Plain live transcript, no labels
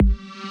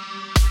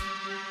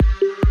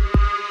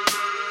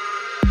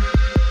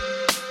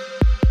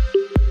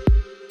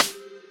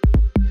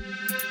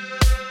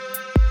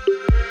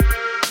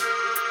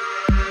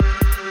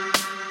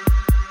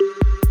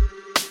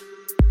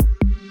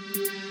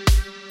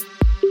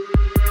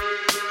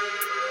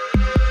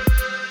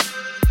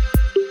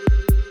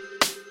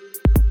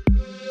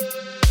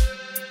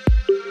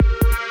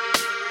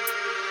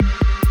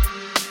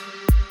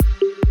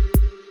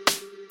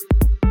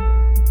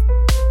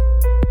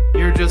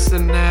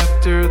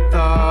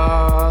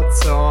afterthought,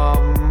 so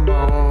I'm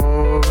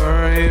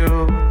over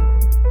you.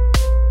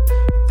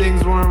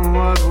 Things weren't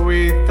what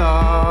we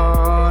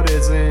thought,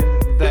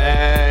 isn't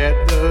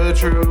that the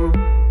truth?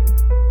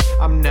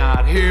 I'm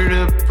not here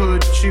to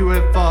put you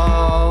at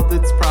fault,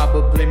 it's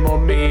probably more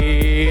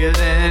me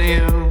than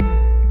you.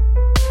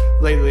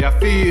 Lately I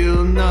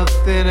feel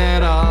nothing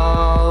at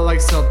all,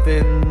 like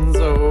something's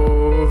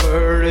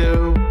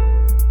overdue.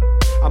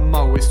 I'm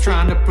always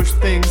trying to push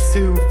things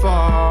too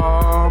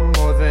far,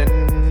 more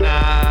than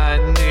I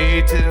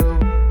need to.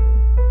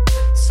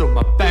 So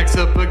my back's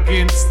up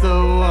against the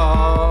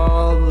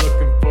wall,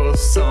 looking for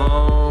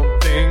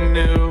something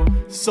new.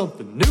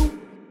 Something new,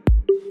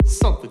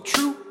 something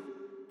true,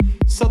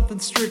 something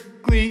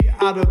strictly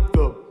out of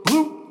the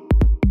blue.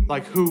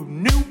 Like who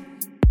knew?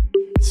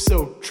 It's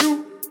so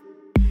true.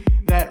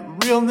 That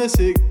realness,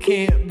 it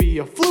can't be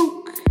a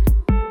fluke.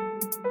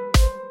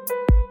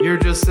 You're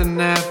just an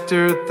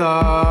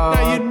afterthought.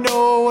 Now you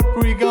know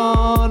what we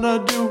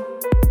gonna do.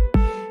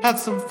 Have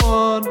some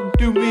fun,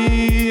 do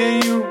me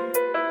and you.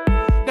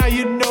 Now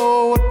you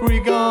know what we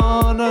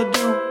gonna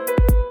do.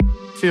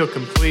 Feel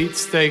complete,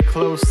 stay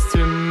close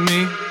to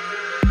me,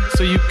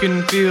 so you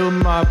can feel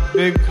my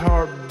big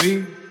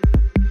heartbeat,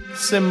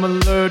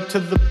 similar to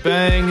the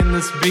bang in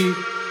this beat.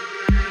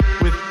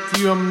 With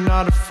you I'm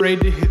not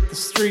afraid to hit the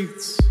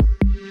streets,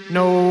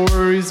 no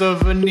worries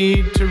of a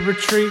need to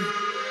retreat,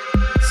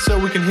 so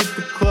we can hit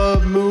the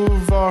club,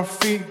 move our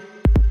feet.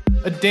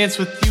 A dance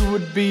with you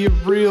would be a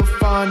real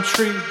fine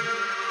treat.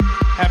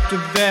 After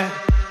that,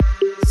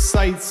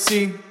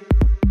 sightsee,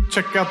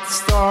 check out the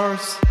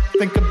stars,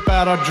 think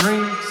about our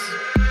dreams.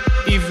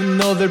 Even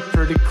though they're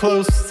pretty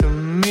close to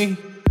me,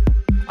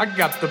 I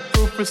got the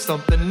proof for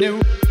something new.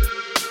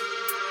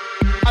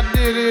 I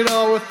did it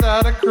all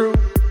without a crew,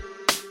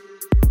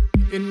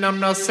 and I'm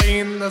not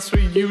saying that's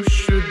what you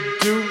should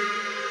do.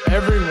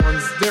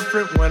 Everyone's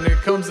different when it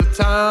comes to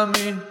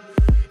timing.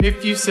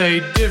 If you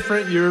say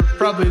different, you're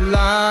probably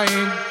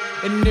lying.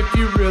 And if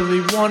you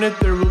really want it,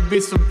 there will be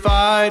some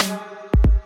fighting.